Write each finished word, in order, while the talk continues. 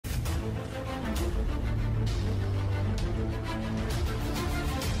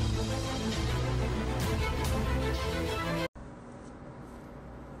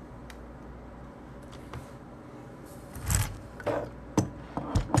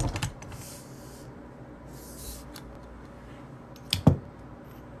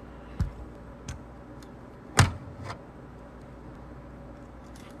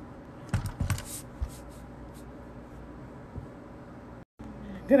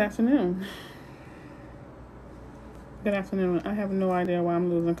Good afternoon. Good afternoon. I have no idea why I'm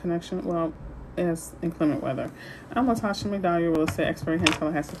losing connection. Well, it's inclement weather. I'm Latasha, your real estate expert here in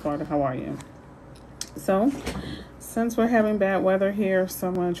Tallahassee, Florida. How are you? So, since we're having bad weather here, so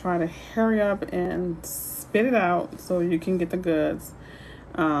I'm going to try to hurry up and spit it out so you can get the goods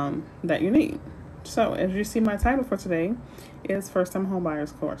that you need. So, as you see, my title for today is First Time Home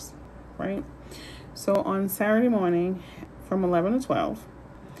Buyers Course, right? So, on Saturday morning from 11 to 12,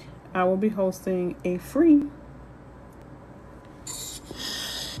 I will be hosting a free,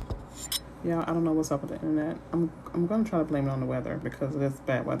 I don't know what's up with the internet. I'm going to try to blame it on the weather because it is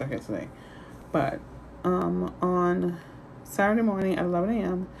bad weather here today. But on Saturday morning at 11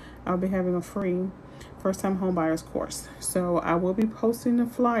 a.m., I'll be having a free first-time home buyers course. So I will be posting the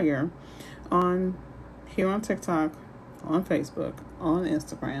flyer here on TikTok, on Facebook, on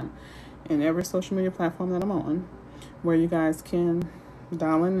Instagram, and every social media platform that I'm on, where you guys can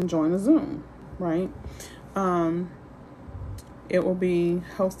dial in and join the Zoom, right? It will be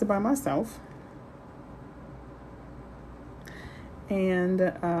hosted by myself and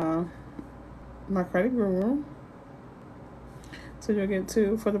my credit guru. So you'll get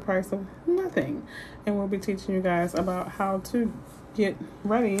two for the price of nothing. And we'll be teaching you guys about how to get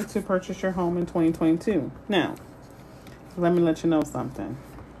ready to purchase your home in 2022. Now, let me let you know something.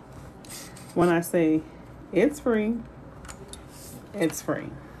 When I say it's free, it's free.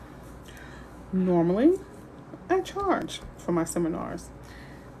 Normally, I charge for my seminars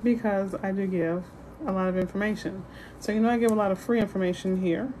because I do give a lot of information. So, I give a lot of free information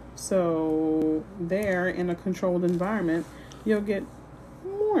here. So, there in a controlled environment, you'll get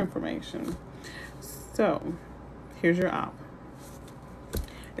more information. So, here's your op.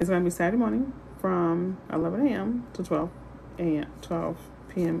 It's going to be Saturday morning from 11 a.m. to 12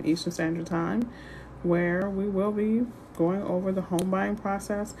 p.m. Eastern Standard Time, where we will be going over the home buying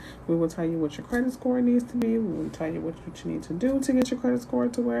process. We will tell you what your credit score needs to be. We will tell you what you need to do to get your credit score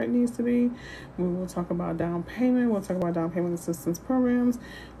to where it needs to be. We will talk about down payment. We'll talk about down payment assistance programs.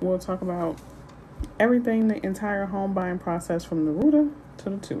 We'll talk about everything, the entire home buying process from the rooter to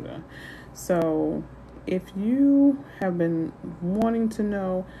the tutor. So if you have been wanting to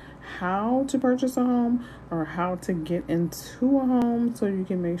know how to purchase a home or how to get into a home so you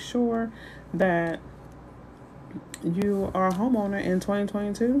can make sure that you are a homeowner in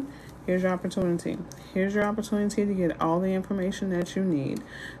 2022, here's your opportunity. Here's your opportunity to get all the information that you need.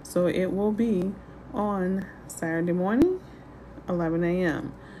 So it will be on Saturday morning, 11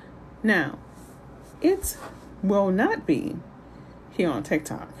 a.m. Now, it will not be here on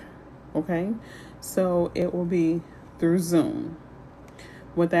TikTok, okay? So it will be through Zoom.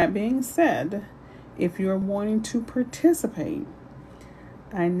 With that being said, if you're wanting to participate,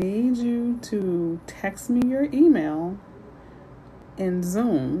 I need you to text me your email in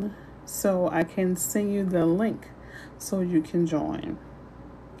Zoom so I can send you the link so you can join.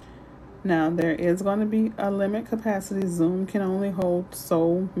 Now, there is going to be a limit capacity. Zoom can only hold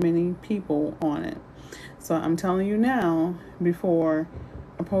so many people on it. So I'm telling you now before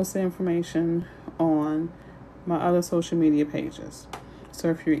I post the information on my other social media pages. So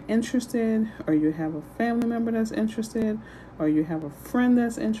if you're interested, or you have a family member that's interested, or you have a friend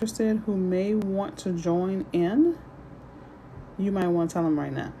that's interested who may want to join in, you might want to tell them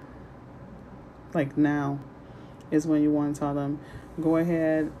right now. Like now is when you want to tell them, go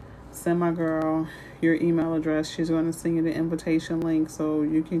ahead, send my girl your email address. She's going to send you the invitation link so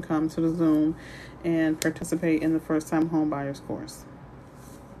you can come to the Zoom and participate in the first time home buyers course.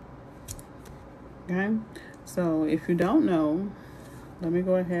 Okay? So if you don't know, let me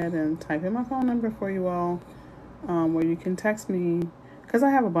go ahead and type in my phone number for you all, where you can text me, because I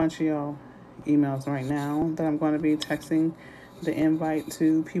have a bunch of y'all emails right now that I'm going to be texting the invite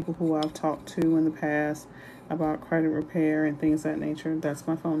to people who I've talked to in the past about credit repair and things of that nature. That's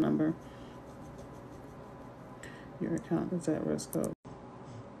my phone number. Your account is at risk of.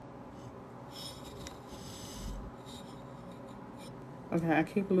 Okay, I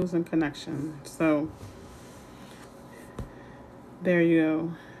keep losing connection. So there you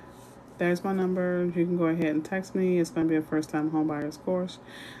go. There's my number. You can go ahead and text me. It's going to be a first-time home buyers course.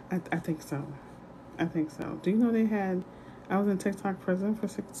 I think so. Do you know they had I was in TikTok prison for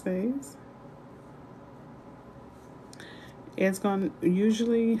 6 days. It's going to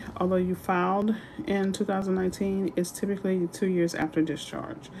usually, although you filed in 2019, it's typically 2 years after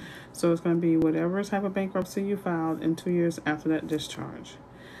discharge. So it's going to be whatever type of bankruptcy you filed in 2 years after that discharge.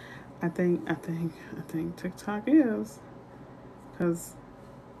 I think TikTok is, because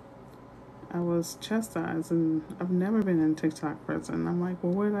I was chastised and I've never been in TikTok prison. I'm like,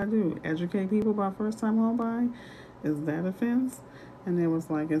 well, what did I do? Educate people about first time home buying? Is that offense? And it was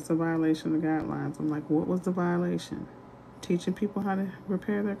like, it's a violation of the guidelines. I'm like, what was the violation? Teaching people how to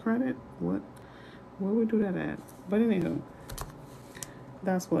repair their credit? What? Where we do that at? But anywho,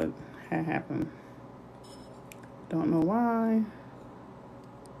 that's what had happened. Don't know why,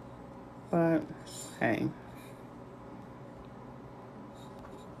 but hey.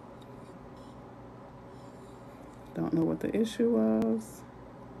 Don't know what the issue was,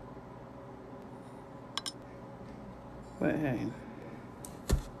 but hey.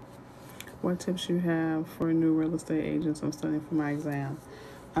 What tips you have for new real estate agents? I'm studying for my exam.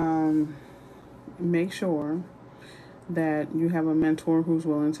 Make sure that you have a mentor who's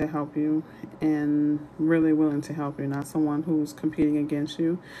willing to help you and really willing to help you, not someone who's competing against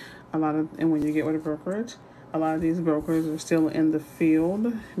you. And when you get with a brokerage, a lot of these brokers are still in the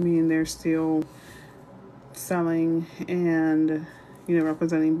field, meaning they're still selling and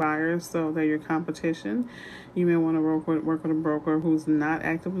representing buyers, so they're your competition. You may want to work with a broker who's not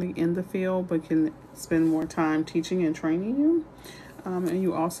actively in the field but can spend more time teaching and training you. And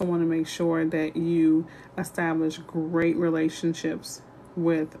you also want to make sure that you establish great relationships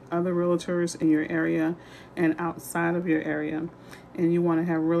with other realtors in your area and outside of your area. And you want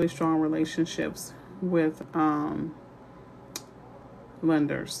to have really strong relationships with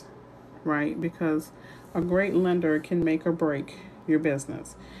lenders, right? Because a great lender can make or break your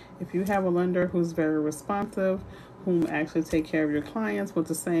business. If you have a lender who's very responsive, whom actually take care of your clients with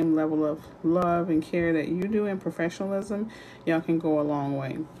the same level of love and care that you do and professionalism, y'all can go a long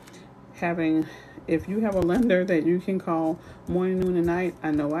way. If you have a lender that you can call morning, noon, and night, I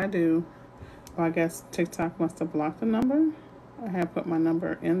know I do. Well, I guess TikTok must have blocked the number. I have put my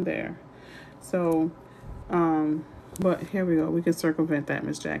number in there. So, but here we go. We can circumvent that,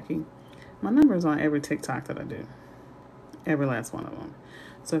 Miss Jackie. My number is on every TikTok that I do. Every last one of them.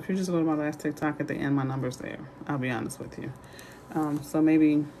 So if you just go to my last TikTok at the end, my number's there. I'll be honest with you. So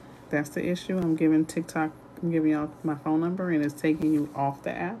maybe that's the issue. I'm giving y'all my phone number and it's taking you off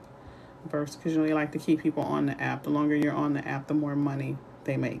the app. First, because you like to keep people on the app. The longer you're on the app, the more money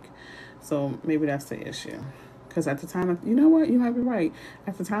they make. So maybe that's the issue. Because at the time, you know what? You might be right.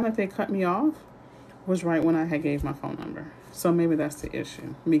 At the time that they cut me off was right when I had gave my phone number. So maybe that's the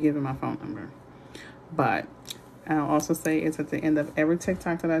issue, me giving my phone number. But I'll also say it's at the end of every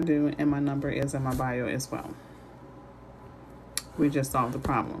TikTok that I do, and my number is in my bio as well. We just solved the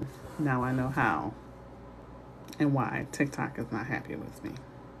problem. Now I know how and why TikTok is not happy with me.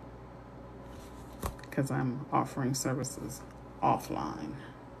 Because I'm offering services offline.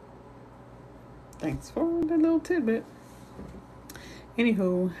 Thanks for the little tidbit.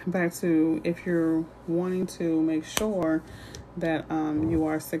 Anywho, back to if you're wanting to make sure that you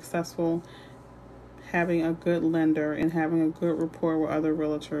are successful, having a good lender and having a good rapport with other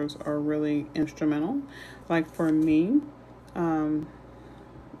realtors are really instrumental. Like for me, I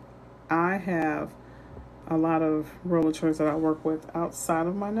have a lot of realtors that I work with outside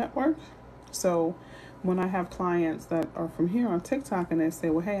of my network. So when I have clients that are from here on TikTok and they say,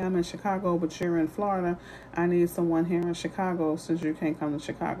 well, hey, I'm in Chicago, but you're in Florida. I need someone here in Chicago since you can't come to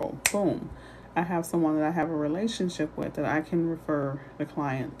Chicago. Boom. I have someone that I have a relationship with that I can refer the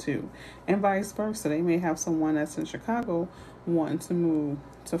client to. And vice versa. They may have someone that's in Chicago wanting to move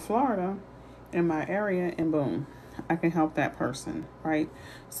to Florida in my area, and boom, I can help that person, right?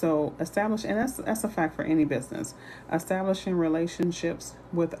 So and that's a fact for any business. Establishing relationships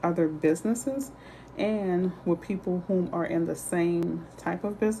with other businesses and with people whom are in the same type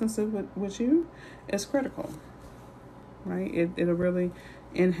of businesses with you is critical, right? It'll really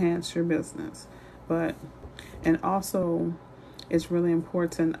enhance your business. And also it's really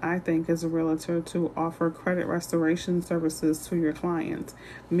important, I think, as a realtor to offer credit restoration services to your clients,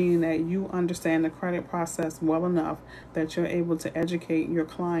 meaning that you understand the credit process well enough that you're able to educate your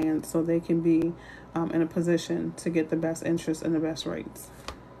clients so they can be in a position to get the best interest and the best rates.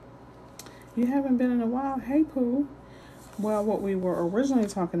 You haven't been in a while. Hey, Pooh. Well, what we were originally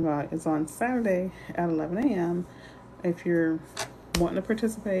talking about is on Saturday at 11 a.m. If you're wanting to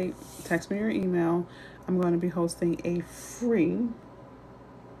participate, text me your email. I'm going to be hosting a free,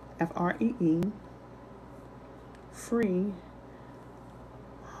 FREE,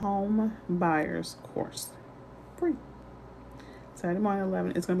 home buyers course. Free. Saturday morning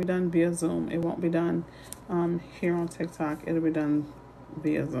 11. It's going to be done via Zoom. It won't be done here on TikTok. It'll be done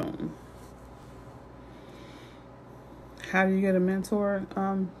via Zoom. How do you get a mentor?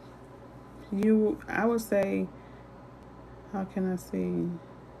 I would say, how can I see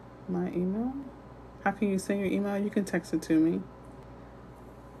my email? How can you send your email? You can text it to me.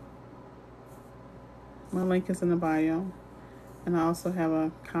 My link is in the bio. And I also have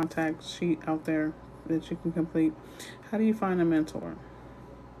a contact sheet out there that you can complete. How do you find a mentor?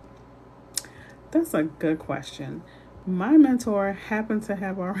 That's a good question. My mentor happened to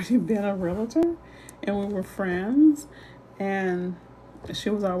have already been a realtor, and we were friends, and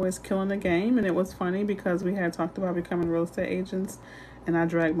she was always killing the game. And it was funny because we had talked about becoming real estate agents, and I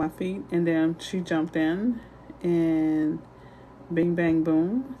dragged my feet, and then she jumped in, and bing, bang,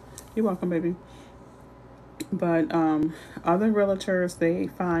 boom. You're welcome, baby. But other realtors, they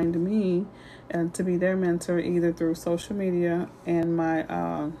find me to be their mentor either through social media, and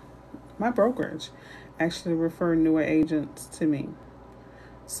my brokerage actually refer newer agents to me.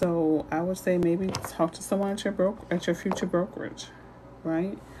 So I would say maybe talk to someone at your future brokerage,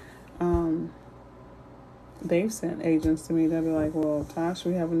 right? They've sent agents to me that be like, well, Tosh,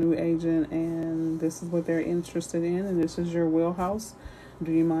 we have a new agent and this is what they're interested in and this is your wheelhouse.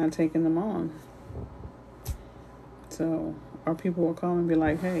 Do you mind taking them on? So, or people will call and be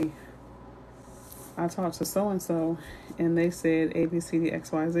like, hey, I talked to so-and-so and they said A, B, C, D,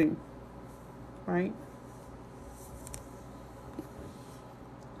 X, Y, Z, right?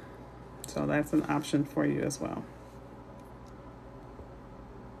 So that's an option for you as well.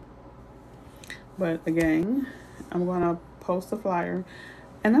 But again, I'm going to post a flyer,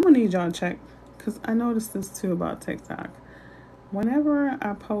 and I'm going to need y'all to check, because I noticed this too about TikTok. Whenever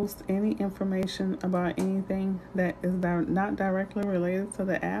I post any information about anything that is not directly related to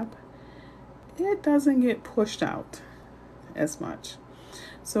the app, it doesn't get pushed out as much.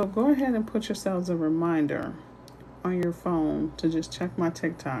 So go ahead and put yourselves a reminder on your phone to just check my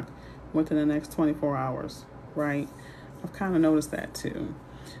TikTok within the next 24 hours, right? I've kind of noticed that too.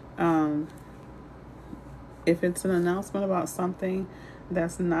 If it's an announcement about something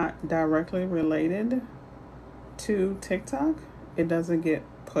that's not directly related to TikTok, it doesn't get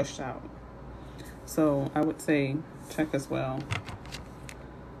pushed out. So I would say check as well.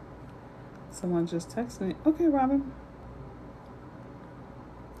 Someone just texted me. Okay, Robin.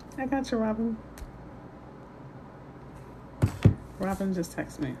 I got you, Robin. Robin just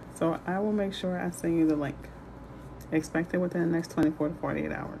texted me. So I will make sure I send you the link. Expect it within the next 24 to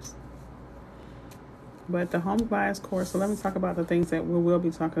 48 hours. But the home buyers course, so let me talk about the things that we will be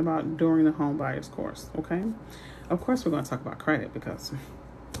talking about during the home buyers course, okay? Of course, we're going to talk about credit because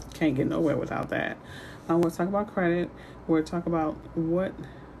can't get nowhere without that. We'll talk about credit. We'll talk about what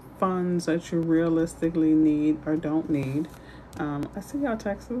funds that you realistically need or don't need. I see y'all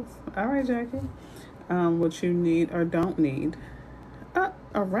Texas. All right, Jackie. What you need or don't need.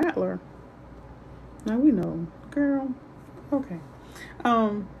 A rattler. Now we know, girl. Okay.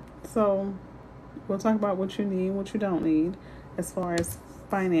 So we'll talk about what you need, what you don't need as far as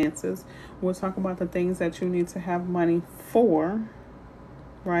finances. We'll talk about the things that you need to have money for,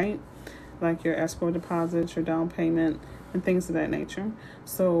 right? Like your escrow deposits, your down payment, and things of that nature.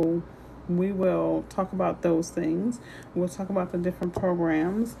 So we will talk about those things. We'll talk about the different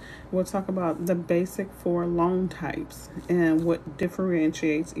programs. We'll talk about the basic 4 loan types and what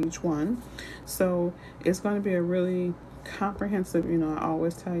differentiates each one. So it's going to be a really comprehensive, I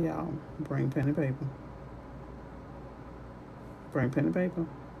always tell y'all, bring pen and paper. Bring pen and paper.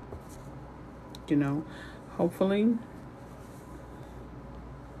 Hopefully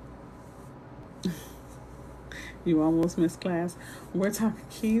you almost missed class. We're talking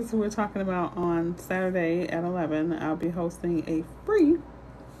keys. We're talking about on Saturday at 11. I'll be hosting a free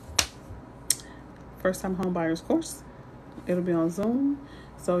first-time home buyers course. It'll be on Zoom,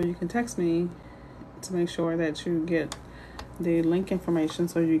 so you can text me to make sure that you get the link information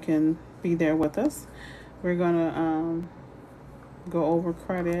so you can be there with us. We're gonna go over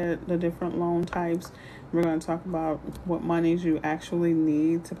credit, the different loan types. We're going to talk about what monies you actually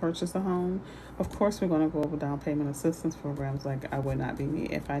need to purchase a home. Of course, we're going to go over down payment assistance programs, like I would not be me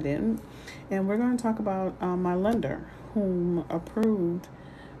if I didn't. And we're going to talk about my lender, whom approved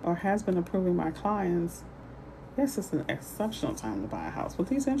or has been approving my clients. Yes, it's an exceptional time to buy a house with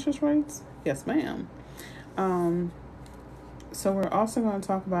these interest rates. Yes, ma'am. So we're also going to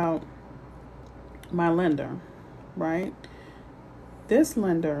talk about my lender, right? This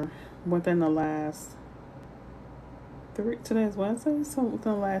lender, within the last today is Wednesday, so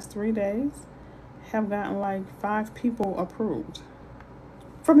within the last 3 days, have gotten like 5 people approved.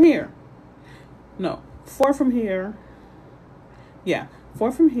 From here. No, 4 from here, Yeah,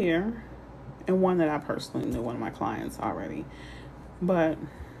 4 from here, and one that I personally knew, one of my clients already. But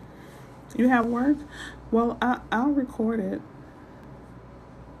you have work? Well, I'll record it.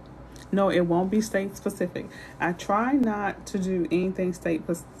 No, it won't be state specific. I try not to do anything state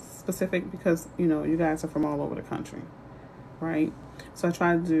specific because, you guys are from all over the country, right? So I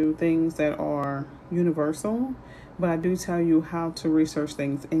try to do things that are universal, but I do tell you how to research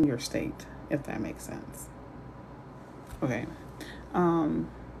things in your state, if that makes sense. Okay. Um,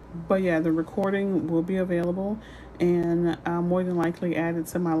 but yeah, the recording will be available, and I'll more than likely add it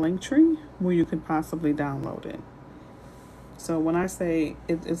to my link tree where you could possibly download it. So when I say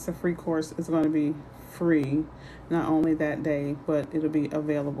it's a free course, it's going to be free, not only that day, but it'll be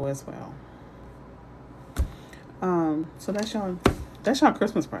available as well. So that's y'all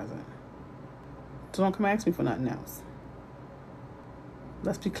Christmas present. So don't come ask me for nothing else.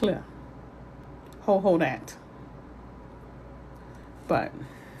 Let's be clear. Ho that. But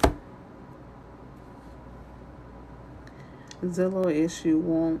Zillow issue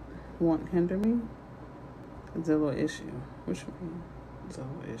won't hinder me. Zillow issue. What you mean?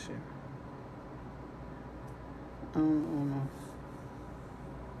 Zillow issue. I don't know.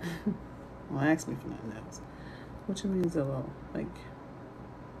 Well, ask me for nothing else. What you mean Zillow? Like,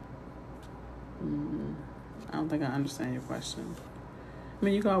 I don't think I understand your question. I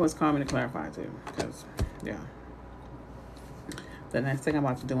mean, you can always call me to clarify too, because yeah. The next thing I'm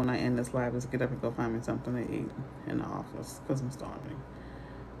about to do when I end this live is get up and go find me something to eat in the office because I'm starving.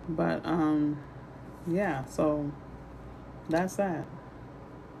 But yeah. So that's that.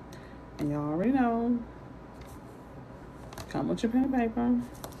 And y'all already know. Come with your pen and paper.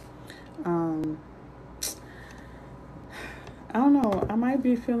 I don't know. I might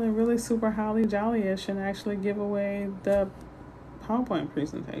be feeling really super holly jolly-ish and actually give away the PowerPoint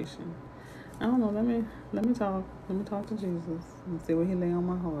presentation. I don't know. Let me talk. Let me talk to Jesus and see what He lay on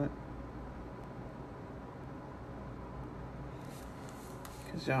my heart.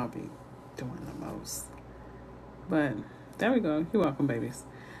 Cause y'all be doing the most. But there we go. You're welcome, babies.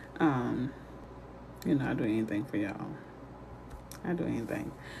 I do anything for y'all. I do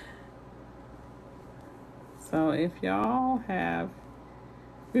anything. So if y'all have,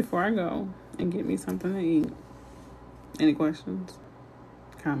 before I go and get me something to eat, any questions,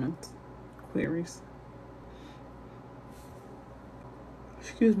 comments, queries?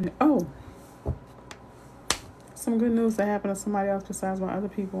 Excuse me. Oh, some good news that happened to somebody else besides my other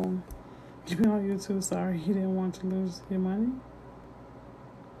people. You've been on YouTube. Sorry, you didn't want to lose your money.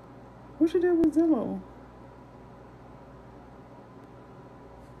 What you did with Zillow?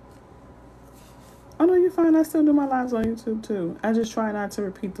 Oh no, you're fine. I still do my lives on YouTube too. I just try not to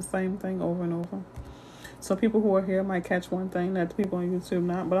repeat the same thing over and over. So people who are here might catch one thing that the people on YouTube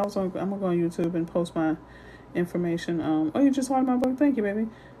not. But I'm gonna go on YouTube and post my information. Oh, you just ordered my book. Thank you, baby.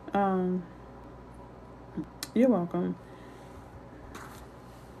 You're welcome.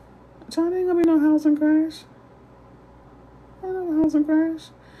 John, ain't gonna be no housing crash. Ain't no housing crash.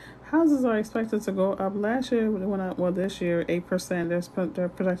 Houses are expected to go up last year. This year 8%. They're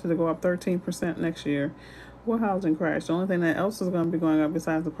projected to go up 13% next year. What housing crash? The only thing that else is going to be going up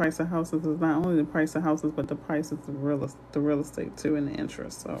besides the price of houses is not only the price of houses, but the price of the real estate too, and the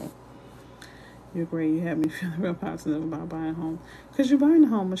interest. So you agree? You have me feeling real positive about buying a home because you're buying a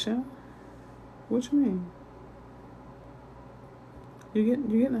home, Michelle. What you mean? You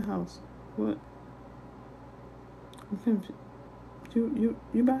getting a house? What?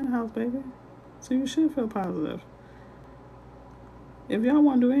 You buying a house, baby. So you should feel positive. If y'all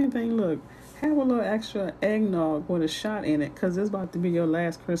want to do anything, look, have a little extra eggnog with a shot in it, because it's about to be your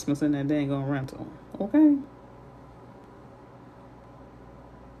last Christmas in that dang on rental. Okay?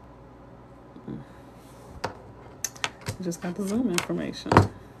 Just got the Zoom information.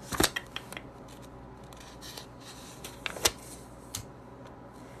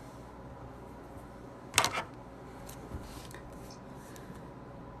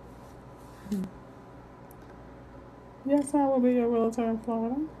 Yes, I will be your realtor in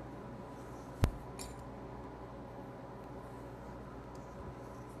Florida.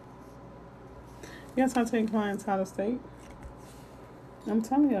 Yes, I take clients out of state. I'm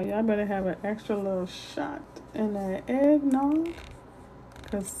telling y'all better have an extra little shot in that eggnog.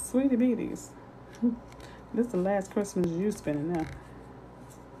 Because, sweetie beaties, this is the last Christmas you spending now.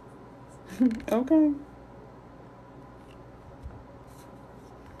 Okay.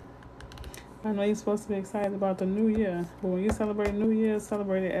 I know you're supposed to be excited about the new year, but when you celebrate New Year,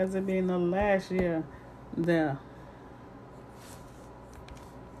 celebrate it as it being the last year there.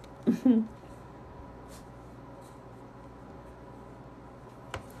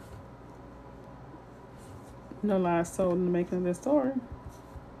 No lies told in the making of this story.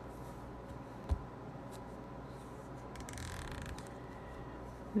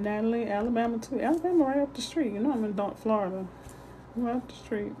 Natalie, Alabama too. Alabama right up the street. You know I'm in Florida. Right up the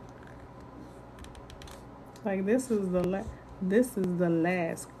street. Like this is the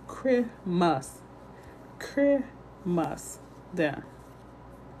last Christmas. Christmas. There.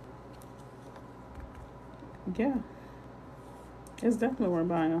 Yeah. It's definitely worth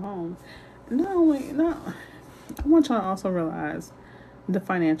buying a home. I want y'all to also realize the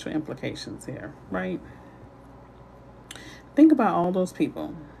financial implications here, right? Think about all those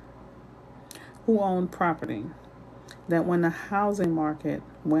people who own property that when the housing market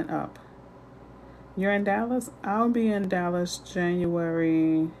went up. You're in Dallas? I'll be in Dallas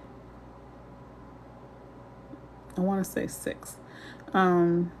January, I want to say 6th.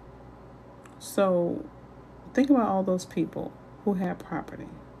 So think about all those people who had property.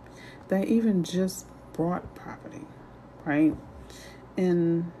 They even just bought property, right?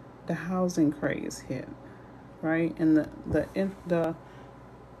 And the housing craze hit, right? And the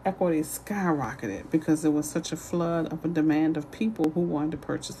equity skyrocketed because there was such a flood of a demand of people who wanted to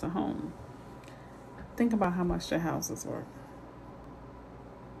purchase a home. Think about how much their houses were.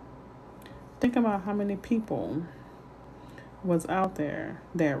 Think about how many people was out there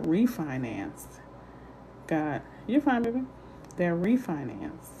that refinanced. You're fine, baby. That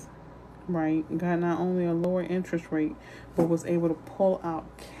refinanced, right? Got not only a lower interest rate, but was able to pull out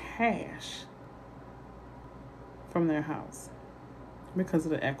cash from their house because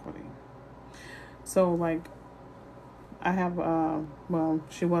of the equity. So, like, I have,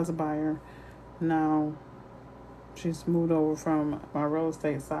 she was a buyer. Now, she's moved over from my real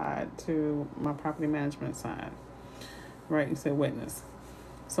estate side to my property management side. Right? You said witness.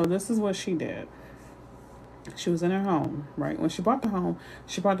 So, this is what she did. She was in her home, right? When she bought the home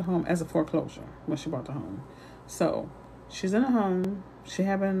as a foreclosure when she bought the home. So, she's in a home. She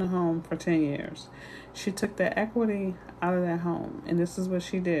had been in the home for 10 years. She took the equity out of that home. And this is what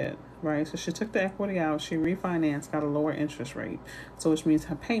she did, right? So she took the equity out. She refinanced, got a lower interest rate. So which means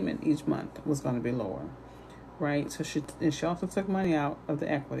her payment each month was going to be lower, right? So she also took money out of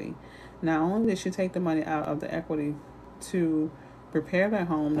the equity. Not only did she take the money out of the equity to repair their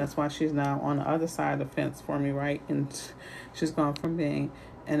home, that's why she's now on the other side of the fence for me, right? And she's gone from being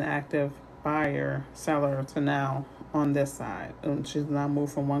an active buyer, seller to now on this side. And she's now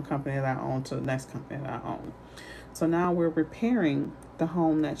moved from one company that I own to the next company that I own. So now we're repairing the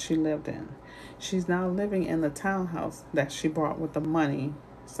home that she lived in. She's now living in the townhouse that she bought with the money,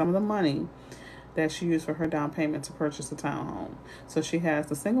 some of the money that she used for her down payment to purchase the townhome. So she has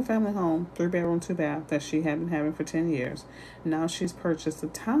the single family home, 3-bedroom, 2-bath that she had been having for 10 years. Now she's purchased a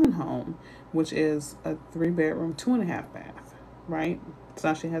townhome, which is a 3-bedroom, 2.5-bath, right? So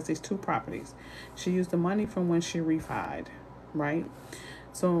now she has these two properties. She used the money from when she refied, right?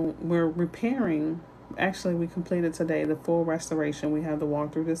 So we're repairing. Actually, we completed today the full restoration. We have the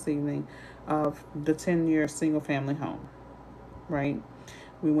walkthrough this evening of the 10-year single family home, right?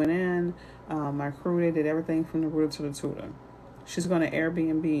 We went in, my crew, they did everything from the rooter to the tutor. She's going to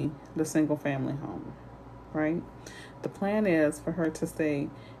Airbnb the single family home, right? The plan is for her to stay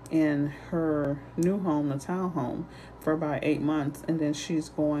in her new home, the townhome, for about 8 months, and then she's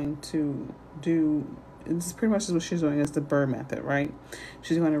going to this is pretty much what she's doing is the BRRRR method, right?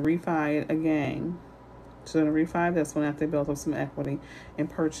 She's going to refi it again. She's going to refi this one after they built up some equity and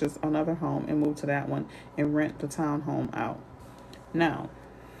purchase another home and move to that one and rent the townhome out. Now,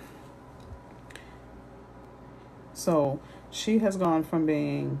 so she has gone from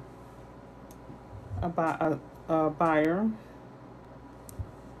being a buyer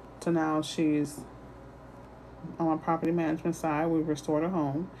to now she's on our property management side. We've restored her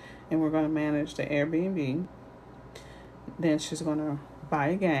home and we're going to manage the Airbnb. Then she's going to buy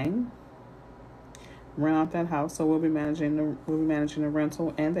again, rent out that house. So we'll be managing the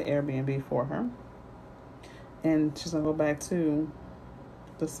rental and the Airbnb for her. And she's going to go back to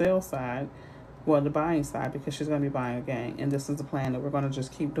the sales side, the buying side, because she's going to be buying again. And this is the plan that we're going to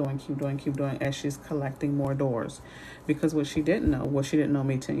just keep doing as she's collecting more doors. Because what she didn't know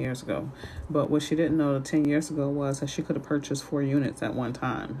me 10 years ago, but what she didn't know 10 years ago was that she could have purchased 4 units at one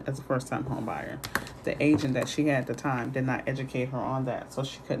time as a first-time home buyer. The agent that she had at the time did not educate her on that, so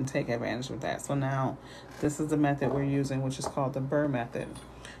she couldn't take advantage of that. So now this is the method we're using, which is called the BRRRR method,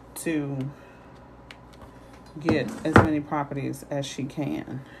 to get as many properties as she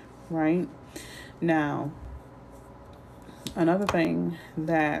can, right? Now, another thing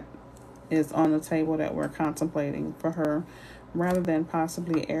that is on the table that we're contemplating for her, rather than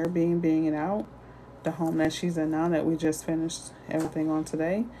possibly Airbnb-ing it out, the home that she's in now that we just finished everything on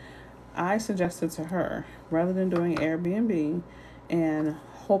today, I suggested to her, rather than doing Airbnb and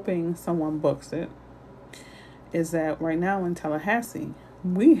hoping someone books it, is that right now in Tallahassee,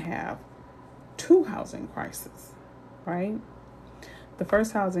 we have two housing crises, right? The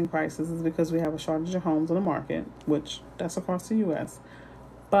first housing crisis is because we have a shortage of homes on the market, which that's across the U.S.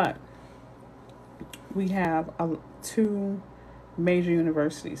 But we have two major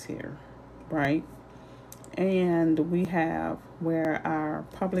universities here, right? And we have where our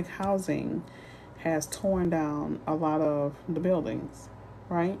public housing has torn down a lot of the buildings,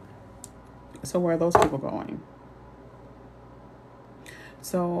 right? So where are those people going?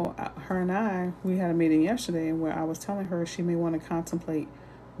 So her and I, we had a meeting yesterday where I was telling her she may want to contemplate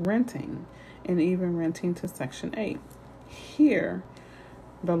renting and even renting to Section 8. Here,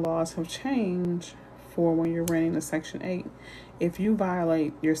 the laws have changed for when you're renting to Section 8. If you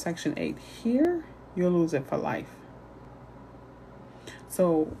violate your Section 8 here, you'll lose it for life.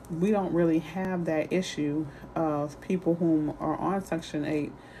 So we don't really have that issue of people whom are on Section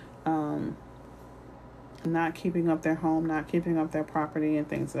 8 not keeping up their home, not keeping up their property, and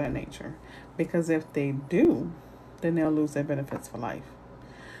things of that nature. Because if they do, then they'll lose their benefits for life.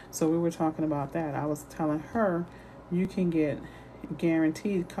 So we were talking about that. I was telling her you can get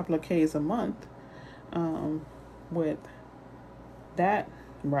guaranteed a couple of Ks a month with that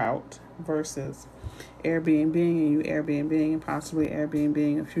route versus Airbnb and you Airbnb and possibly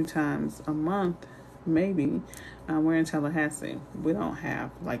Airbnb a few times a month, maybe. We're in Tallahassee. We don't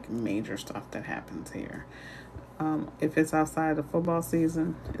have like major stuff that happens here. If it's outside the football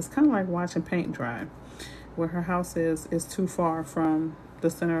season, it's kind of like watching paint dry. Where her house is too far from the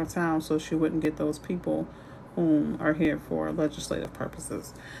center of town, so she wouldn't get those people whom are here for legislative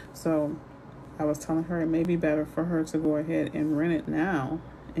purposes. So I was telling her it may be better for her to go ahead and rent it now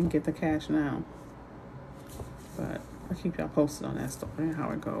and get the cash now. But I'll keep y'all posted on that story and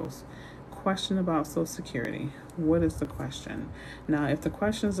how it goes. Question about Social Security. What is the question? Now, if the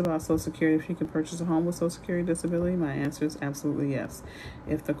question is about Social Security, if you can purchase a home with Social Security disability, my answer is absolutely yes.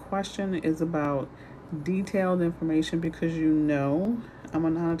 If the question is about detailed information because you know I'm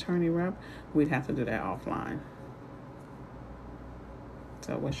a non-attorney rep, we'd have to do that offline.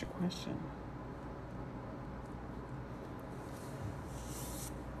 So what's your question?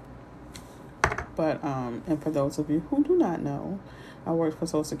 But and for those of you who do not know, I worked for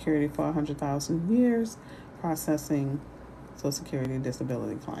Social Security for 100,000 years, processing Social Security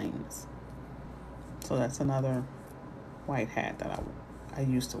disability claims. So that's another white hat that I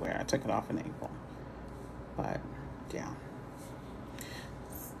used to wear. I took it off in April. But yeah.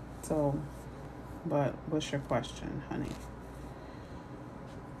 So, but what's your question, honey?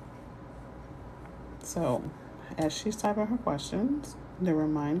 So, as she's typing her questions, the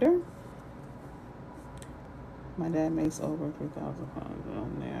reminder. My dad makes over $3,000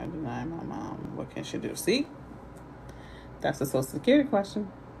 on there. I deny my mom. What can she do? See? That's a Social Security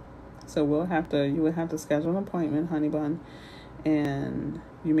question. So you would have to schedule an appointment, honey bun. And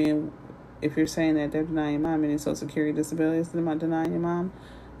you mean, if you're saying that they're denying mom any Social Security disabilities, they're not denying your mom,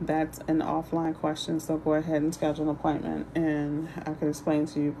 that's an offline question. So go ahead and schedule an appointment, and I could explain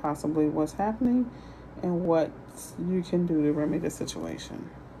to you possibly what's happening and what you can do to remedy the situation.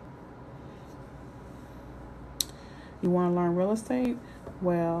 You want to learn real estate?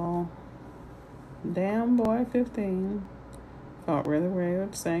 Well, damn boy 15 felt really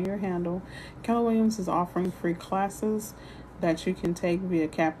weird saying your handle. Keller Williams is offering free classes that you can take via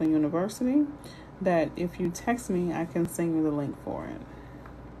Kaplan University, that if you text me, I can send you the link for it.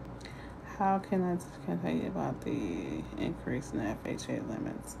 How can I tell you about the increase in the FHA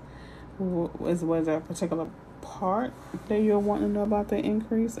limits? Was there a particular part that you're wanting to know about the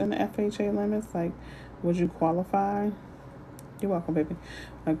increase in the FHA limits? Like, would you qualify? You're welcome, baby.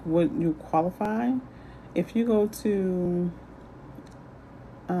 Like, would you qualify? If you go to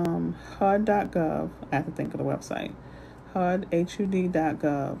HUD.gov, I have to think of the website,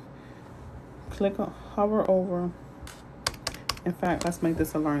 HUD.gov, hover over. In fact, let's make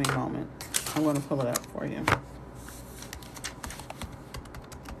this a learning moment. I'm going to pull it up for you.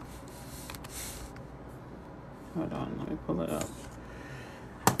 Hold on, let me pull it up.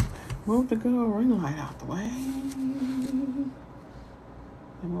 Move the good old ring light out the way. And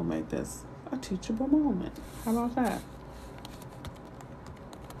we'll make this a teachable moment. How about that?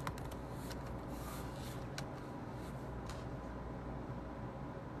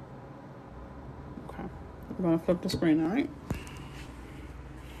 Okay. We're going to flip the screen, all right?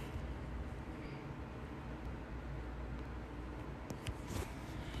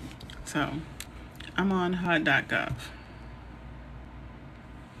 So, I'm on HUD.gov.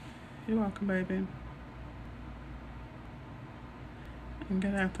 You're welcome, baby.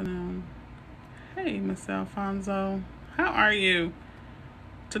 Good afternoon. Hey, Mr. Alfonso. How are you?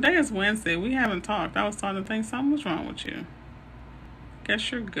 Today is Wednesday. We haven't talked. I was starting to think something was wrong with you. Guess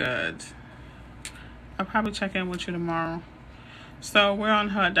you're good. I'll probably check in with you tomorrow. So we're on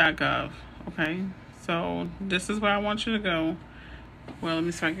HUD.gov. Okay. So this is where I want you to go. Well, let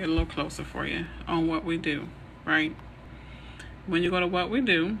me see if I can get a little closer for you on what we do, right? When you go to what we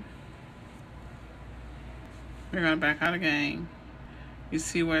do, we're going to back out again. You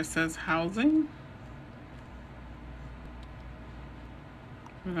see where it says housing?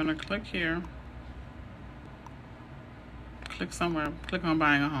 We're going to click here. Click somewhere. Click on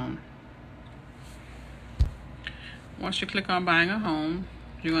buying a home. Once you click on buying a home,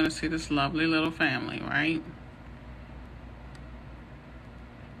 you're going to see this lovely little family, right?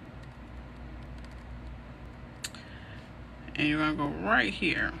 And you're going to go right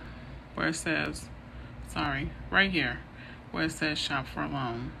here where it says, right here where it says shop for a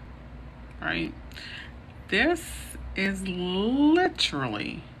loan, right? This is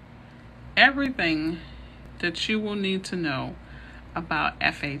literally everything that you will need to know about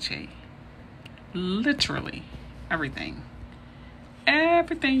FHA. Literally everything.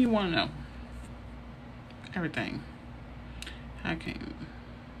 Everything you want to know. Everything.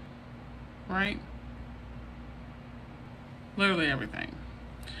 Right? Literally everything.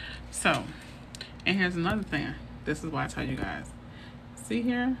 So, and here's another thing. This is why I tell you guys. See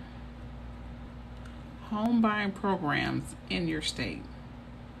here? Home buying programs in your state.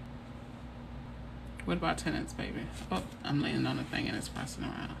 What about tenants, baby? Oh, I'm laying on the thing and it's pressing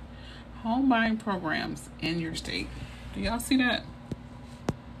around. Home buying programs in your state. Do y'all see that?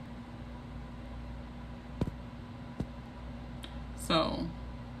 So,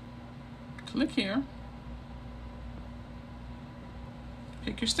 click here.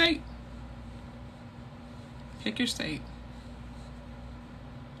 Pick your state. Pick your state.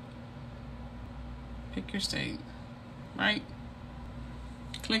 Pick your state. Right?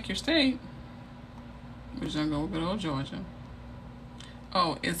 Click your state. We're just gonna go with good old Georgia.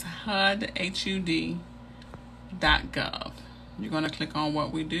 Oh, it's HUD.gov. You're gonna click on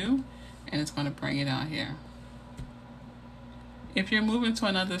what we do, and it's gonna bring it out here. If you're moving to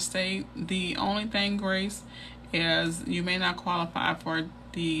another state, the only thing, Grace, is you may not qualify for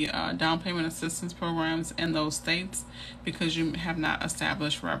the down payment assistance programs in those states because you have not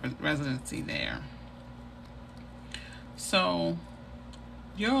established residency there. So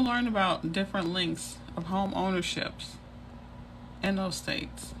you'll learn about different lengths of home ownerships in those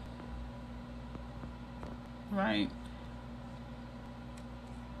states, right?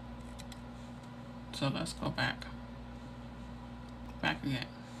 So let's go back again.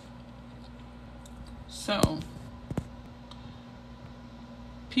 So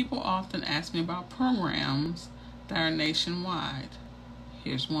people often ask me about programs that are nationwide.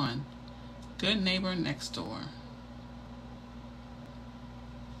 Here's one. Good Neighbor Next Door.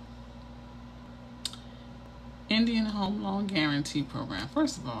 Indian Home Loan Guarantee Program.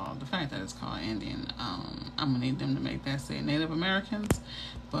 First of all, the fact that it's called Indian, I'm going to need them to make that say Native Americans,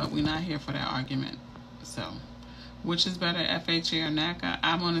 but we're not here for that argument. So, which is better, FHA or NACA?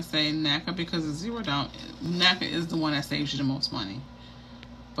 I'm going to say NACA because it's zero down. NACA is the one that saves you the most money.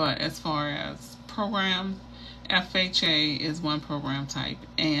 But as far as programs, FHA is one program type,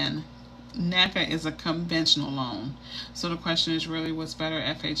 and NACA is a conventional loan. So the question is really what's better,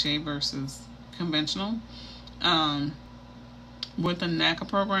 FHA versus conventional? With the NACA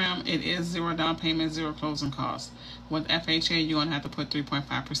program, it is zero down payment, zero closing costs. With FHA, you're going to have to put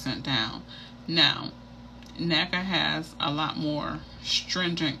 3.5% down. Now, NACA has a lot more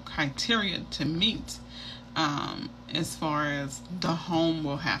stringent criteria to meet as far as the home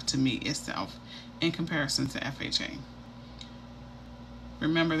will have to meet itself in comparison to FHA.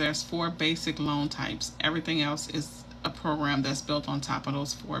 Remember, there's 4 basic loan types. Everything else is a program that's built on top of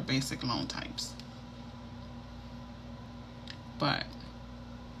those 4 basic loan types. But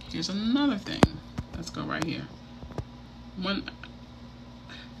here's another thing. Let's go right here. Let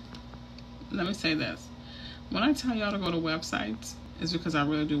me say this. When I tell y'all to go to websites, it's because I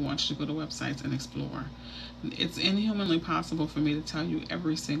really do want you to go to websites and explore. It's inhumanly possible for me to tell you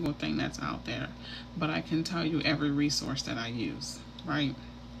every single thing that's out there, but I can tell you every resource that I use, right?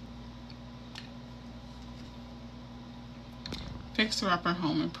 Fixer Upper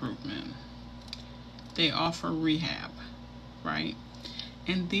Home Improvement. They offer rehab, right?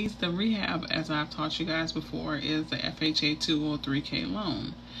 And the rehab, as I've taught you guys before, is the FHA 203K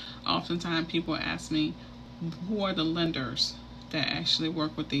loan. Oftentimes people ask me, who are the lenders that actually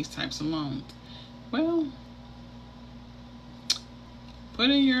work with these types of loans? Well, put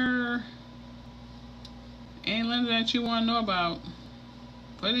in your any lender that you want to know about,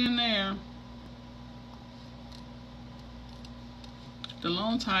 Put in there the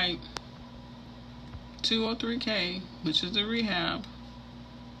loan type 203K, which is the rehab.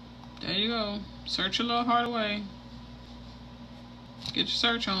 There you go. Search a little harder way. Get your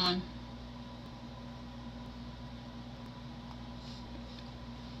search on.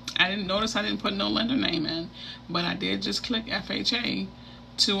 I didn't put no lender name in, but I did just click FHA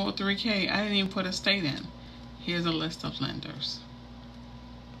 203K. I didn't even put a state in. Here's a list of lenders.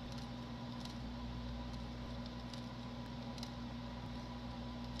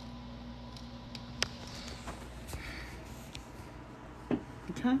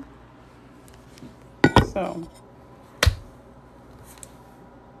 Okay. So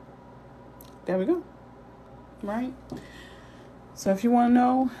there we go. Right? So if you want to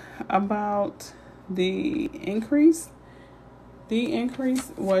know about the increase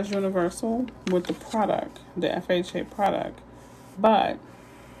was universal with the product, the FHA product. But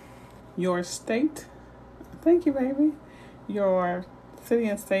your state, thank you, baby, your city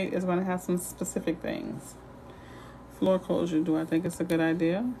and state is going to have some specific things. Floor closure, do I think it's a good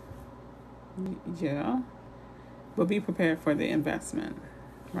idea? Yeah. But be prepared for the investment,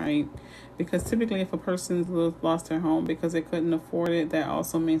 right? Because typically if a person's lost their home because they couldn't afford it, that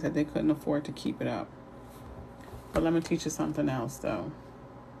also means that they couldn't afford to keep it up. But let me teach you something else, though.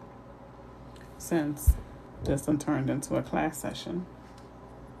 Since this one turned into a class session.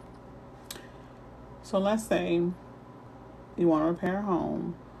 So let's say you want to repair a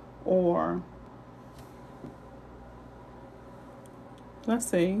home, or let's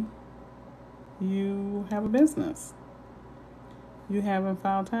say you have a business. You haven't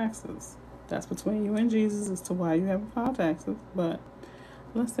filed taxes. That's between you and Jesus as to why you haven't filed taxes. But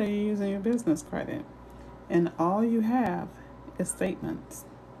let's say you're using your business credit and all you have is statements.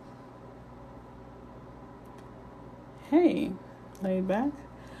 Hey, laid back,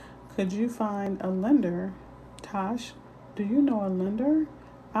 could you find a lender? Tosh, do you know a lender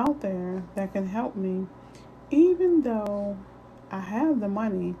out there that can help me even though I have the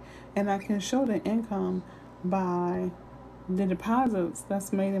money and I can show the income by the deposits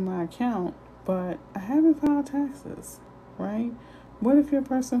that's made in my account, but I haven't filed taxes, right? What if you're a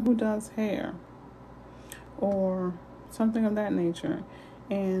person who does hair or something of that nature?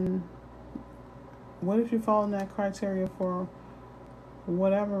 And what if you fall in that criteria for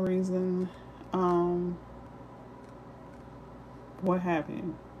whatever reason, what have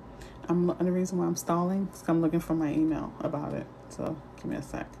you? The reason why I'm stalling is I'm looking for my email about it. So give me a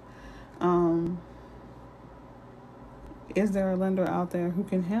sec. Is there a lender out there who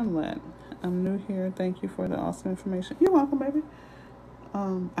can handle it? I'm new here. Thank you for the awesome information. You're welcome, baby.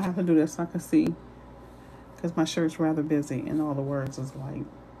 I have to do this so I can see, because my shirt's rather busy and all the words is white.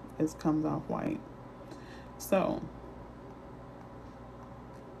 It comes off white. So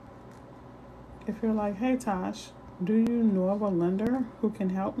if you're like, hey Tosh, do you know of a lender who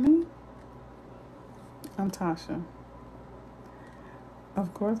can help me? I'm Tasha.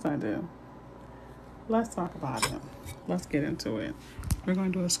 Of course I do. Let's talk about it. Let's get into it. We're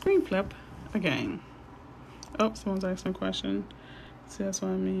going to do a screen flip again. Oh, someone's asking a question. See, that's what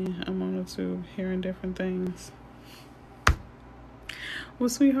I mean. I'm on YouTube hearing different things. Well,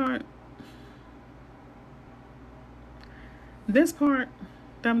 sweetheart, this part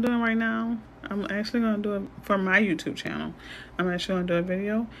that I'm doing right now, I'm actually going to do it for my YouTube channel. I'm actually going to do a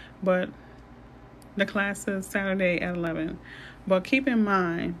video, but the class is Saturday at 11. But keep in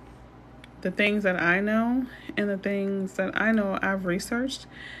mind, the things that I know and the things that I know I've researched,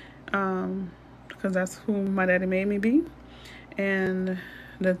 because that's who my daddy made me be. And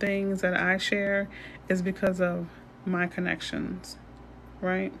the things that I share is because of my connections,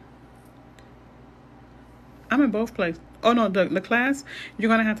 right? I'm in both places. Oh, no, the class, you're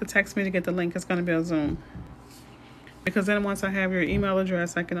going to have to text me to get the link. It's going to be a Zoom. Because then once I have your email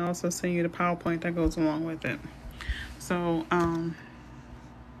address, I can also send you the PowerPoint that goes along with it. So,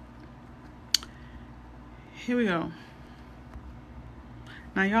 here we go.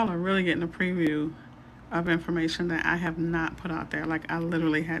 Now, y'all are really getting a preview of information that I have not put out there. Like, I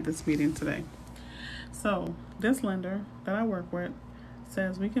literally had this meeting today. So, this lender that I work with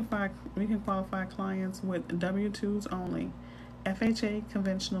says we can qualify clients with W-2s only, FHA,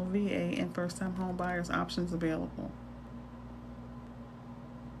 conventional VA, and first-time home buyers options available.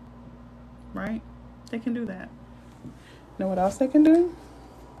 Right? They can do that. Know what else they can do?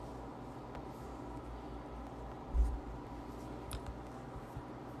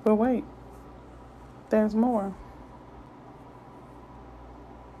 But wait, there's more.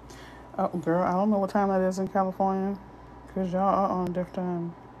 Oh, girl, I don't know what time that is in California, because y'all are on different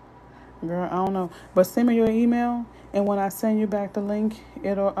time. Girl, I don't know. But send me your email, and when I send you back the link,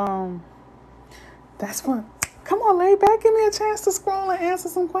 it'll that's what. Come on, lay back. Give me a chance to scroll and answer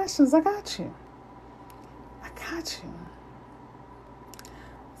some questions. I got you. I got you.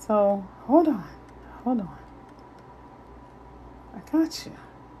 So hold on. Hold on. I got you.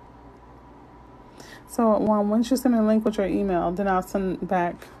 So once you send me a link with your email, then I'll send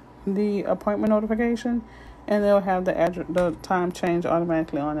back the appointment notification, and they'll have the time change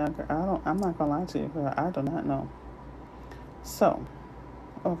automatically on there. I'm not gonna lie to you, girl. I do not know. So,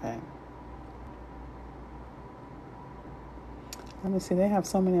 okay. Let me see. They have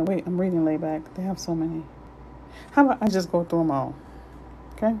so many. Wait, I'm reading layback. They have so many. How about I just go through them all?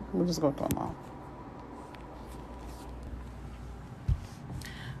 Okay, we'll just go through them all.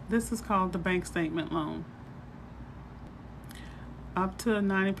 This is called the bank statement loan. Up to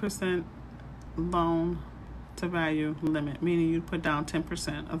 90% loan to value limit, meaning you put down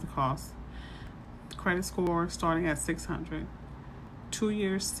 10% of the cost. Credit score starting at 600. 2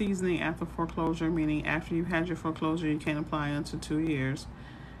 years seasoning after foreclosure, meaning after you've had your foreclosure, you can't apply until 2 years.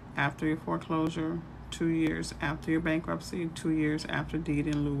 After your foreclosure, 2 years. After your bankruptcy, 2 years after deed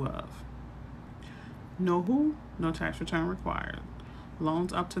in lieu of. No tax return required.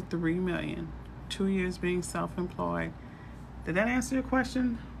 Loans up to $3 million. 2 years being self-employed. Did that answer your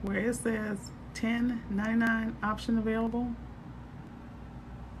question? Where it says 1099 option available?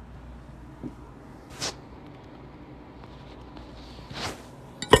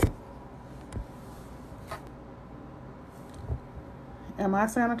 Am I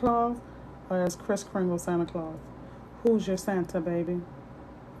Santa Claus, or is Kris Kringle Santa Claus? Who's your Santa, baby?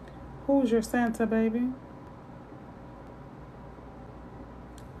 Who's your Santa, baby?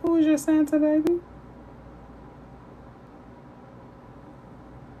 Who's your Santa, baby?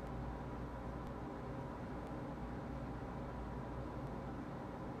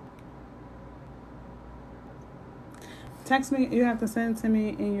 Text me. You have to send it to me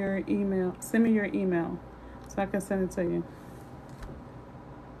in your email. Send me your email so I can send it to you.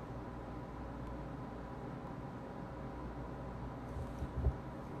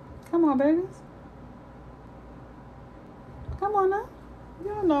 Come on, babies. Come on now.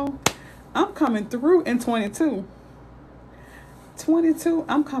 Y'all know I'm coming through in 22. 22,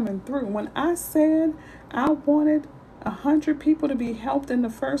 I'm coming through. When I said I wanted 100 people to be helped in the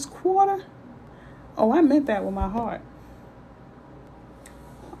first quarter, oh, I meant that with my heart.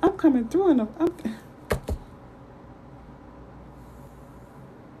 I'm coming through in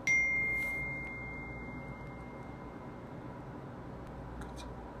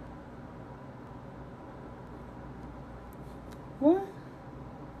what?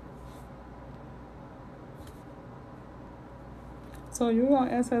 So you're on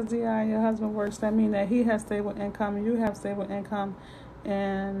SSDI, your husband works. That means that he has stable income and you have stable income,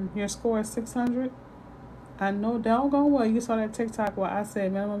 and your score is 600. I know doggone well you saw that TikTok where I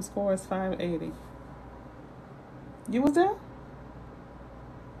said minimum score is 580. You was there?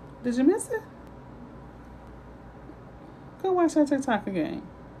 Did you miss it? Go watch that TikTok again.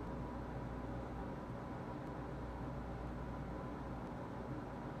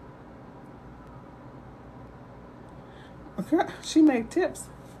 Okay, she made tips.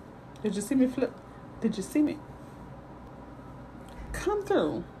 Did you see me flip? Did you see me? Come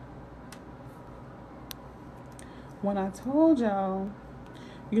through. When I told y'all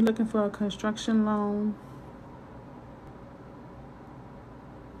you're looking for a construction loan,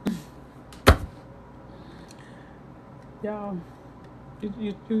 y'all,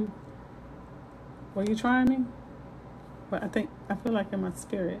 you were you trying me? But I feel like in my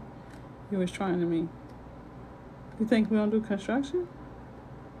spirit, you was trying to me. You think we don't do construction?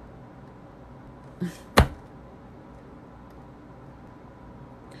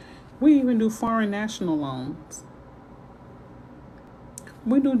 We even do foreign national loans.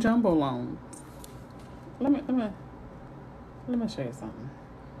 We do jumbo loans. Let me show you something.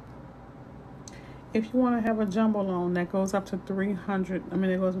 If you want to have a jumbo loan that goes up to 300,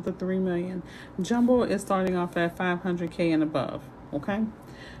 it goes up to 3 million. Jumbo is starting off at 500K and above. Okay,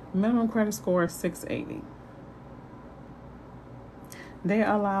 minimum credit score is 680. They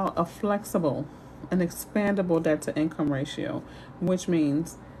allow a flexible and expandable debt to income ratio, which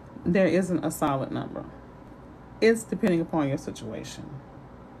means there isn't a solid number. It's depending upon your situation.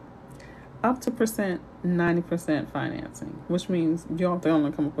 Up to 90% financing, which means you have to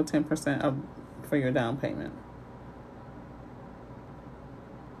only come up with 10% for your down payment.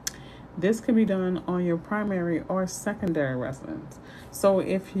 This can be done on your primary or secondary residence. So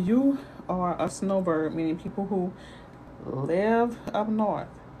if you are a snowbird, meaning people who live up north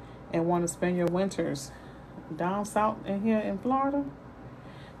and want to spend your winters down south and here in Florida,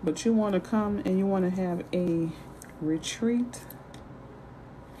 But you want to come and you want to have a retreat.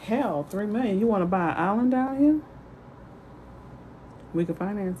 Hell, $3 million. You want to buy an island down here? We could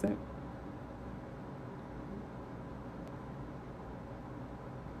finance it.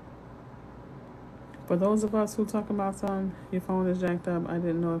 For those of us who talk about something, your phone is jacked up. I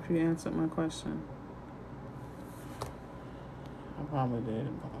didn't know if you answered my question. I probably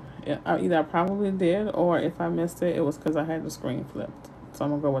did. Either I probably did, or if I missed it, it was because I had the screen flipped. So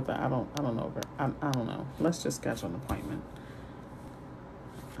I'm gonna go with that. I don't know. I don't know. Let's just schedule an appointment.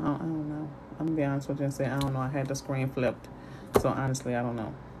 I don't know. I'm gonna be honest with you and say I don't know. I had the screen flipped, so honestly, I don't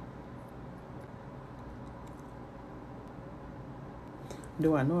know.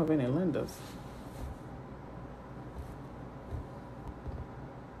 Do I know of any lenders?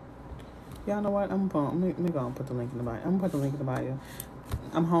 Y'all know what? Let me go and put the link in the bio. I'm gonna put the link in the bio.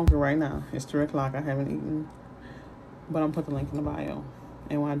 I'm hungry right now. It's 3:00. I haven't eaten, but I'm gonna put the link in the bio.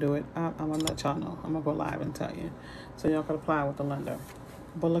 And when I do it, I'm gonna let y'all know. I'm gonna go live and tell you, so y'all can apply with the lender.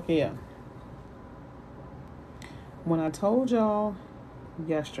 But look here. When I told y'all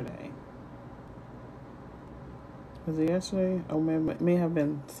yesterday, was it yesterday? Or it may have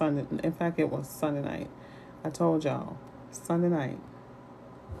been Sunday. In fact, it was Sunday night. I told y'all Sunday night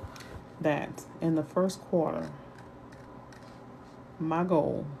that in the first quarter, my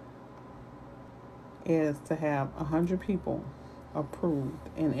goal is to have 100 people approved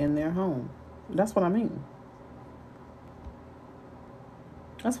and in their home. That's what I mean.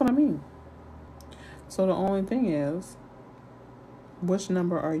 That's what I mean. So the only thing is, which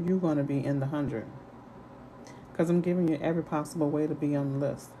number are you going to be in the 100? Because I'm giving you every possible way to be on the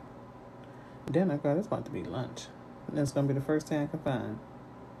list. Dinner, God, it's about to be lunch. And it's going to be the first thing I can find.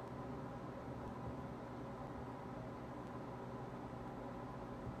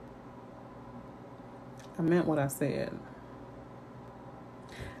 I meant what I said.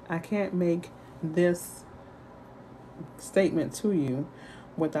 I can't make this statement to you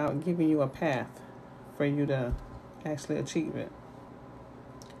without giving you a path for you to actually achieve it.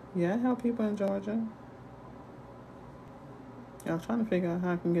 Yeah, I help people in Georgia. I was trying to figure out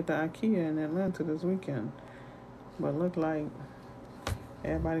how I can get the IKEA in Atlanta this weekend. But look like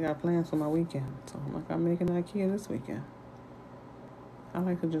everybody got plans for my weekend. So I'm like, I'm making IKEA this weekend. I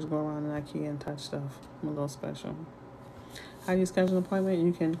like to just go around in IKEA and touch stuff. I'm a little special. How do you schedule an appointment?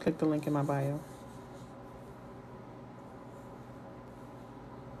 You can click the link in my bio.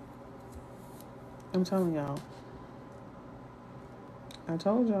 I'm telling y'all. I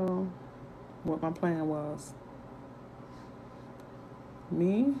told y'all what my plan was.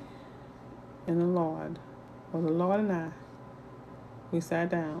 Me and the Lord, or the Lord and I, we sat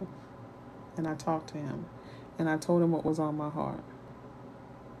down and I talked to him and I told him what was on my heart.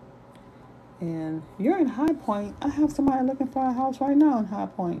 And you're in High Point. I have somebody looking for a house right now in High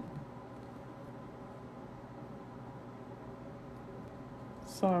Point.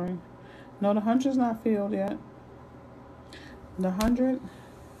 Sorry. No, the 100's not filled yet. The 100,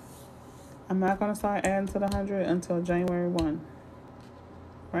 I'm not going to start adding to the 100 until January 1.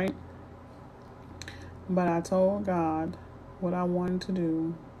 Right? But I told God what I wanted to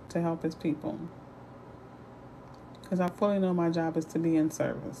do to help his people. Because I fully know my job is to be in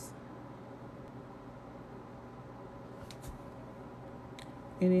service.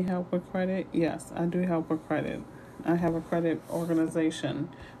 Any help with credit? Yes, I do help with credit. I have a credit organization,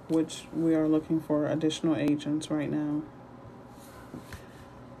 which we are looking for additional agents right now.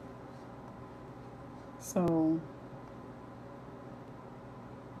 So,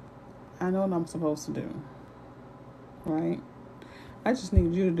 I know what I'm supposed to do, right? I just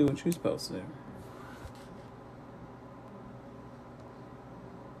need you to do what you're supposed to do.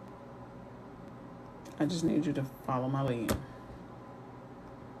 I just need you to follow my lead.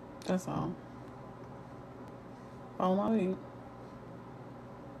 That's all. Follow my lead.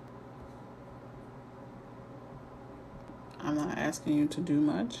 I'm not asking you to do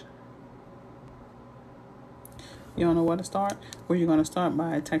much. You don't know where to start? Well, you're going to start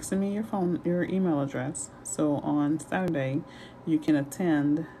by texting me your email address. So on Saturday, you can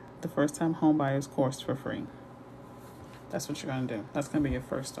attend the First Time Homebuyers course for free. That's what you're going to do. That's going to be your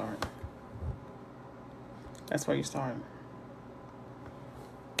first start. That's where you start.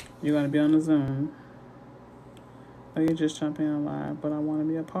 You're going to be on the Zoom. Or you just jump in live, but I want to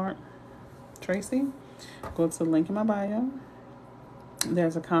be a part. Tracy, go to the link in my bio.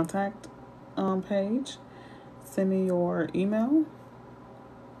 There's a contact page. Send me your email,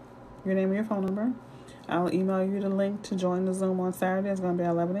 your name and your phone number. I'll email you the link to join the Zoom on Saturday. It's going to be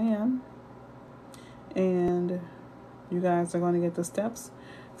at 11 a.m. And you guys are going to get the steps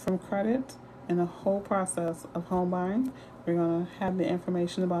from credit in the whole process of home buying. We're going to have the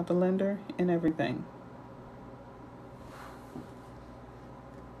information about the lender and everything.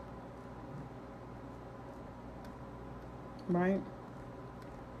 Right?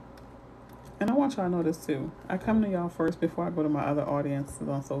 And I want y'all to know this too. I come to y'all first before I go to my other audiences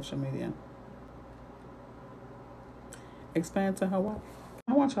on social media. Expand to Hawaii.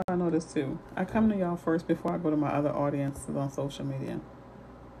 I want y'all to know this too. I come to y'all first before I go to my other audiences on social media.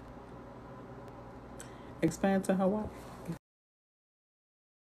 Expand to Hawaii.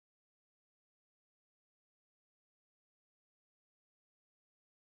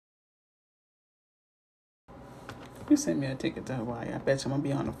 You send me a ticket to Hawaii. I bet you I'm gonna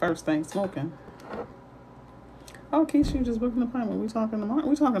be on the first thing smoking. Oh, Keisha, you just booked an appointment. We talking tomorrow?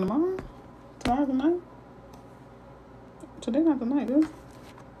 We talking tomorrow? Tomorrow the night? Today not the night, is it?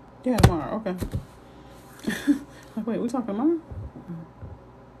 Yeah, tomorrow. Okay. Like, wait, we talking tomorrow?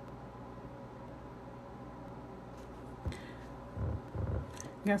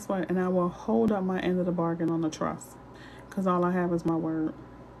 Guess what? And I will hold up my end of the bargain on the trust, because all I have is my word.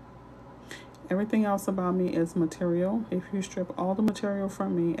 Everything else about me is material. If you strip all the material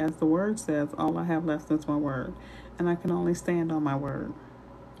from me, as the word says, all I have left is my word. And I can only stand on my word.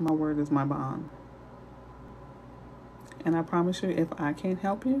 My word is my bond. And I promise you, if I can't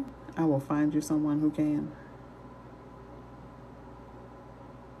help you, I will find you someone who can.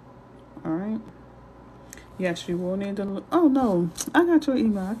 All right? Yes, you will need to. Oh, no. I got your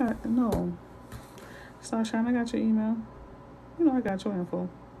email. No. Starshine, I got your email. You know I got your info.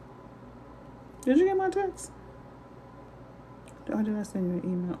 Did you get my text? Or did I send you an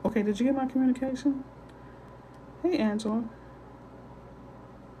email? Okay, did you get my communication? Hey, Angela.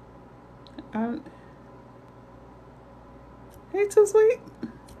 Hey, Too Sweet.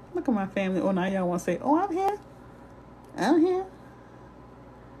 Look at my family. Oh, now y'all want to say, oh, I'm here. I'm here.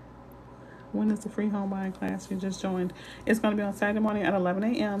 When is the free home buying class you just joined? It's going to be on Saturday morning at 11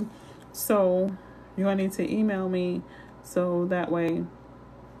 a.m. So you're going to need to email me so that way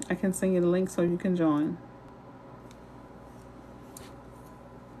I can send you the link so you can join.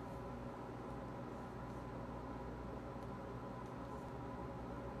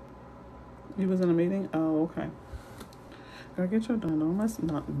 You was in a meeting? Oh, okay. Girl, get your done. No.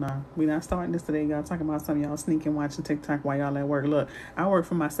 We not starting this today. Y'all talking about some of y'all sneaking watching TikTok while y'all at work. Look, I work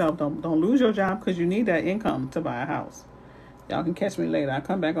for myself. Don't lose your job because you need that income to buy a house. Y'all can catch me later. I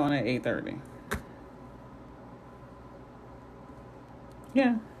come back on at 8:30.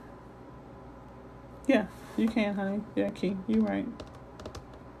 Yeah. Yeah, you can, honey. Yeah, Key. You right.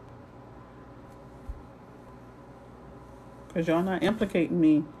 Because y'all not implicating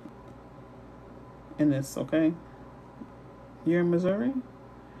me in this, okay? You're in Missouri?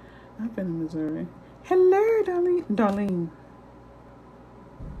 I've been in Missouri. Hello, Darlene,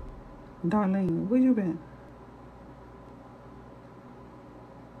 where you been?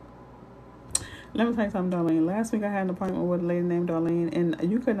 Let me tell you something, Darlene. Last week I had an appointment with a lady named Darlene, and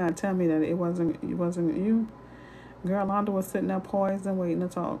you could not tell me that it wasn't you. Girl, Londa was sitting there poised and waiting to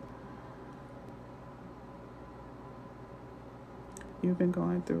talk. You've been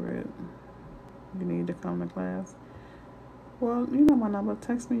going through it. You need to come to class. Well, you know my number.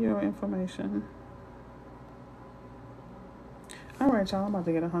 Text me your information. All right, y'all. I'm about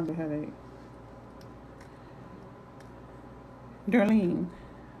to get a hunger headache. Darlene.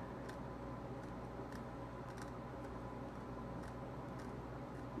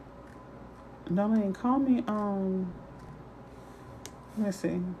 Darlene, call me. Let's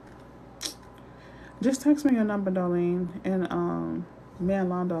see. Just text me your number, Darlene, and me and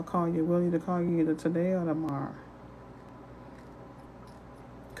Londa will call you. We'll either call you either today or tomorrow.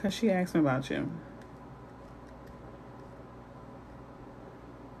 Cause she asked me about you.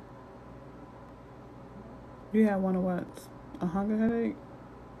 You have one of what? A hunger headache?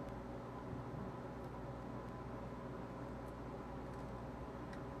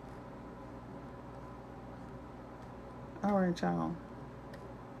 All right, y'all.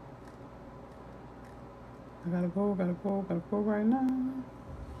 I gotta go right now.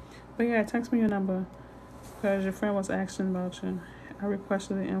 But yeah, text me your number because your friend was asking about you. I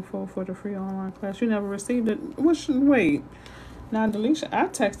requested the info for the free online class. You never received it. Wait. Now, Delisha, I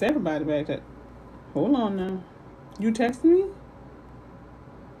text everybody back that. Hold on now. You texted me?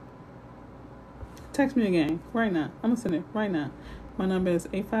 Text me again. Right now. I'm going to send it right now. My number is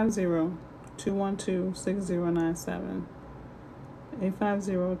 850-212-6097.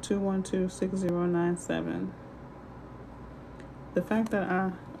 850-212-6097. The fact that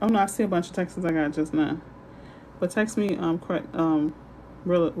I see a bunch of texts I got just now. But text me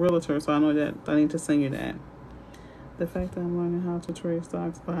Realtor, so I know that I need to send you that. The fact that I'm learning how to trade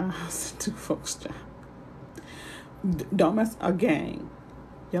stocks by house to folks' job. Don't mess a gang.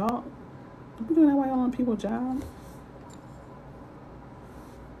 Y'all, don't be doing that while y'all on people's job.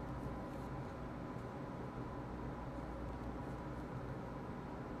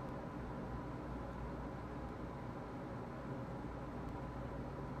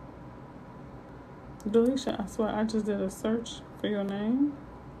 Delisha, I swear I just did a search for your name.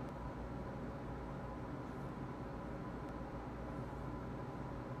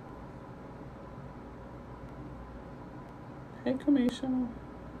 Hey, Kamisha.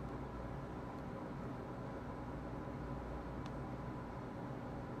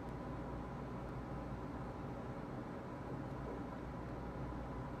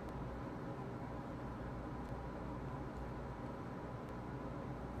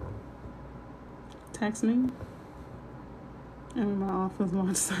 Text me. I'm in my office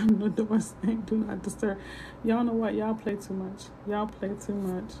launch sign the door saying do not disturb. Y'all know what? Y'all play too much. Y'all play too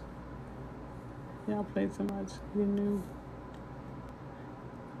much. Y'all play too much. You knew.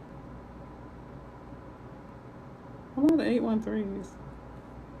 How about the 813s?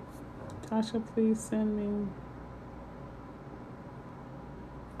 Tasha, please send me.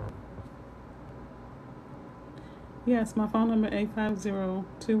 Yes, my phone number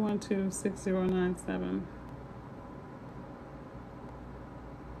 850-212-6097.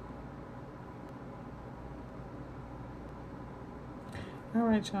 All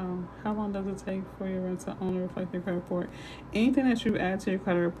right, y'all. How long does it take for your rent to own to reflect your credit report? Anything that you add to your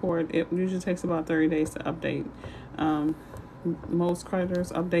credit report, it usually takes about 30 days to update. Most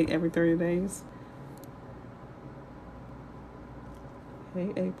creditors update every 30 days.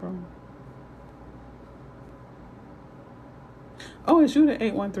 Hey, April. Oh, it's you the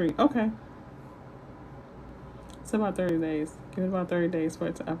 813. Okay. It's about 30 days. Give it about 30 days for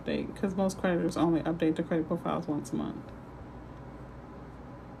it to update because most creditors only update their credit profiles once a month.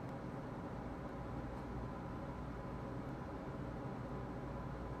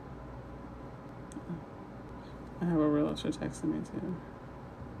 I have a realtor texting me too.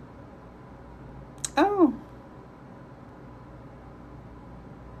 Oh.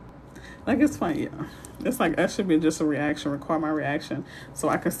 Like, it's funny, yeah. It's like, that should be just a reaction, record my reaction. So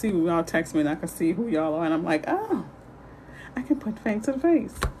I can see who y'all text me and I can see who y'all are. And I'm like, oh, I can put face to the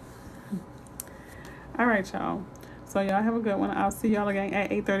face. All right, y'all. So y'all have a good one. I'll see y'all again at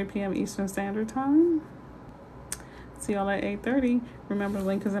 8:30 p.m. Eastern Standard Time. See y'all at 8:30. Remember, the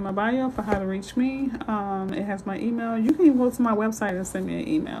link is in my bio for how to reach me. It has my email. You can even go to my website and send me an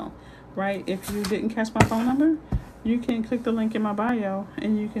email, right? If you didn't catch my phone number, you can click the link in my bio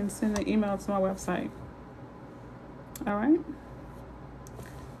and you can send an email to my website. All right?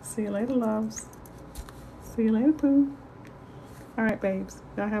 See you later, loves. See you later, poo. All right, babes.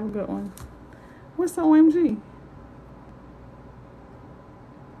 Y'all have a good one. What's the OMG?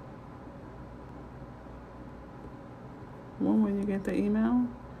 When will you get the email?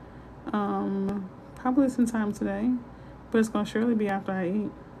 Probably sometime today, but it's gonna surely be after I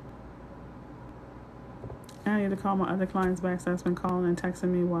eat. I need to call my other clients back that's been calling and texting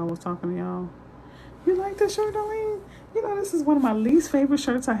me while I was talking to y'all. You like this shirt, Doreen? You know, this is one of my least favorite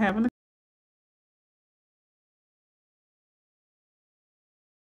shirts I have in the